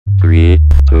3,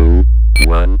 2,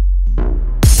 1.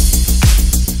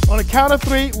 On the count of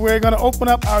 3, we're going to open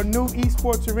up our new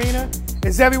eSports arena.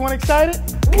 Is everyone excited?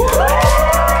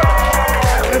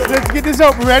 Let's get this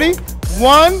open. Ready?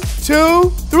 1,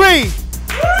 2, 3.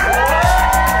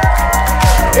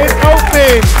 It's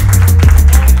open.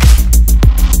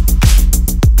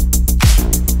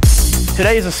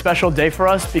 Today is a special day for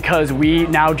us because we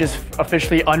now just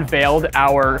officially unveiled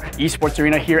our esports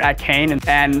arena here at Kean,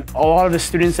 and a lot of the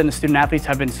students and the student athletes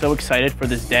have been so excited for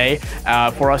this day,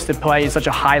 for us to play at such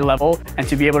a high level and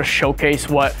to be able to showcase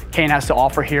what Kean has to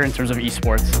offer here in terms of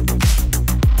esports.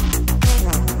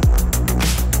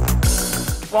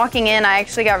 Walking in, I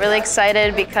actually got really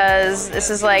excited because this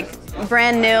is like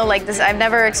brand new, like this. I've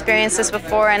never experienced this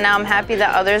before, and now I'm happy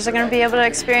that others are going to be able to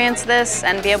experience this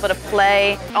and be able to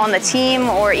play on the team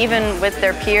or even with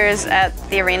their peers at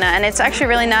the arena. And it's actually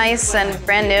really nice and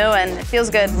brand new, and it feels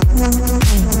good.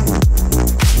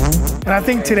 And I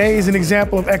think today is an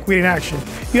example of equity in action.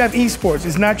 You have esports.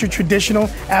 It's not your traditional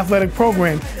athletic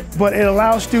program, but it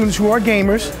allows students who are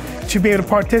gamers to be able to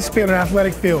participate on an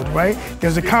athletic field, right?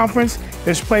 There's a conference,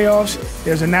 there's playoffs,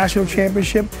 there's a national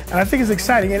championship, and I think it's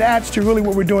exciting. It adds to really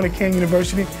what we're doing at Kean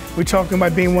University. We're talking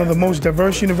about being one of the most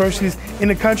diverse universities in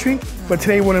the country, but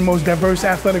today one of the most diverse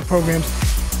athletic programs.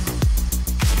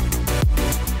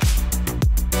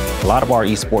 A lot of our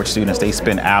esports students, they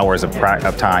spend hours of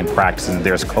time practicing.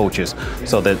 There's coaches.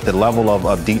 So the level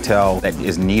of detail that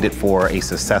is needed for a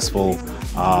successful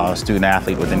student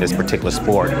athlete within this particular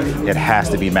sport, it has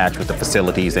to be matched with the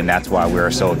facilities, and that's why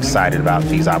we're so excited about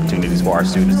these opportunities for our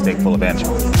students to take full advantage.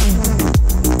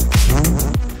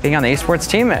 Being on the esports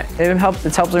team,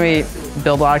 it's helped me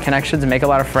build a lot of connections and make a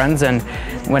lot of friends, and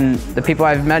when the people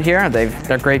I've met here,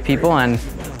 they're great people, and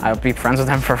I'll be friends with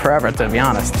them for forever, to be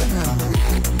honest.